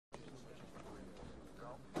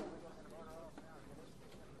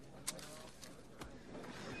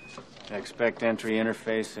expect entry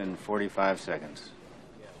interface in 45 seconds.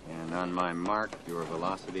 And on my mark, your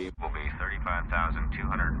velocity will be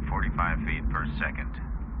 35,245 feet per second.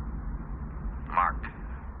 Marked.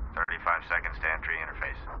 35 seconds to entry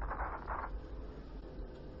interface.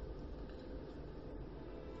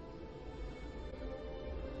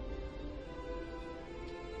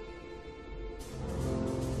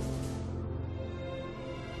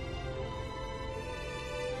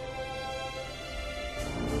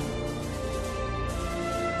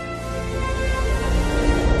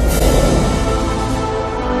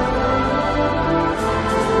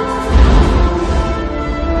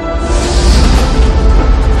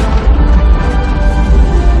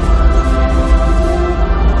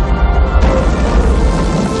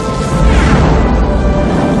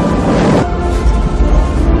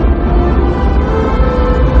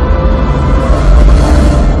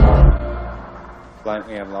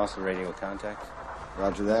 We have loss of radio contact.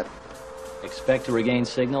 Roger that. Expect to regain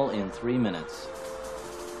signal in 3 minutes.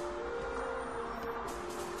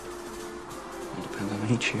 It depends on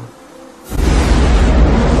each you.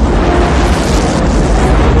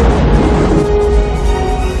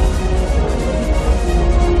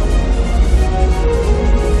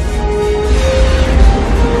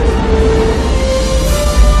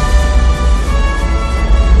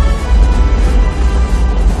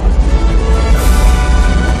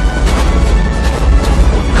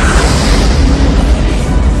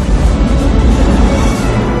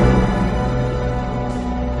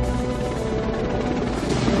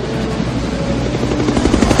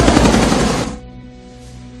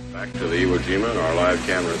 Back to the Iwo Jima, our live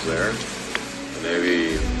cameras there. The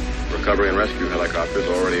Navy recovery and rescue helicopters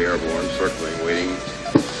already airborne, circling, waiting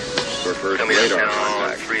for first Coming radar up now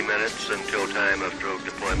contact. 3 minutes until time of drogue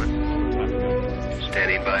deployment.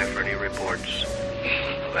 Standing by for any reports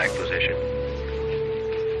of acquisition.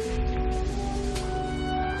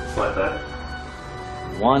 Like that.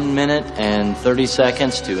 1 minute and 30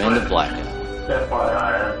 seconds to end of blackout.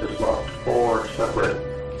 FYI, I just lost 4 separate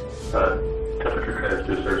temperature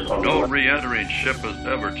transducers on No re-entering ship has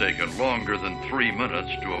ever taken longer than 3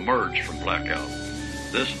 minutes to emerge from blackout.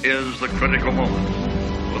 This is the critical moment.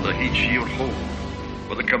 Will the heat shield hold?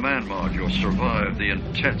 Will the command module survive the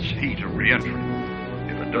intense heat of re-entry?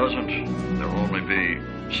 If it doesn't, there'll only be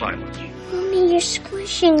silence. Mommy, you're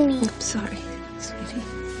squishing me. I'm sorry, sweetie.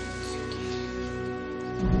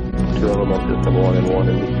 2 element system 1 and 1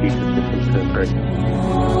 in the heat system disintegration.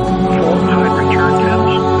 Full time return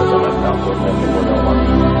temps.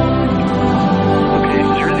 Okay, is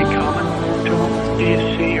there anything common to them?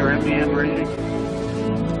 DSC or MBM or anything?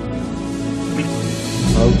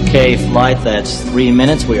 Okay, flight, that's 3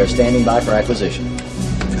 minutes. We are standing by for acquisition.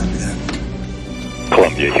 Copy that.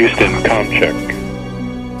 Columbia, Houston, comm check.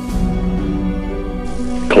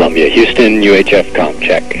 Columbia, Houston, UHF comm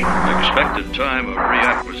check. The expected time of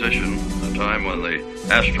reacquisition, the time when the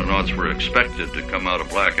astronauts were expected to come out of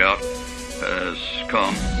blackout, has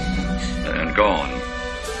come and gone.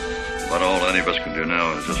 But all any of us can do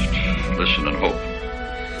now is just listen and hope.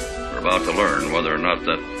 We're about to learn whether or not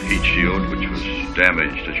that heat shield, which was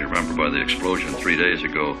damaged, as you remember, by the explosion 3 days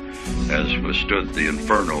ago, has withstood the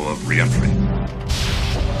inferno of re-entry.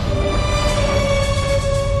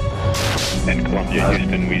 And Columbia,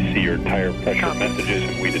 Houston, we see your tire pressure messages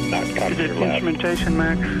and we did not copy Is it your lab. instrumentation,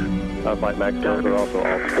 Max? Flight Max, those are also all.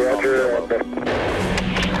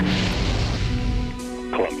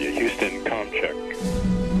 Columbia, Houston, comm check.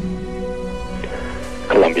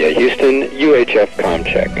 Columbia, Houston, UHF comm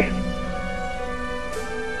check.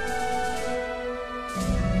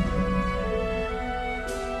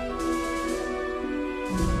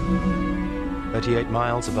 "38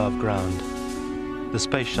 miles above ground, the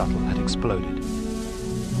space shuttle had exploded.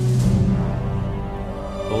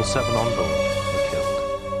 All 7 on board were killed.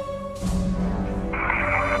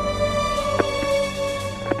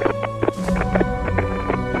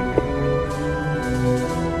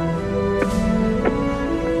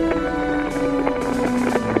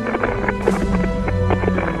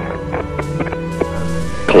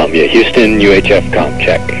 Columbia, Houston, UHF comm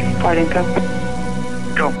check. Flight income.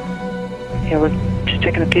 Go. Yeah, we're just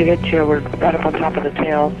taking a few hits here. We're right up on top of the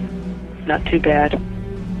tail. Not too bad.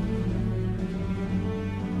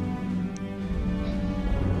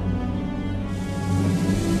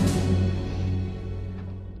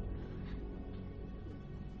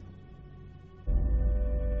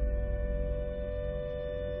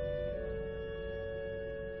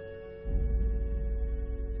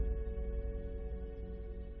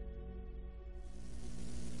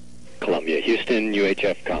 Columbia, Houston,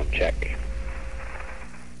 UHF comm check.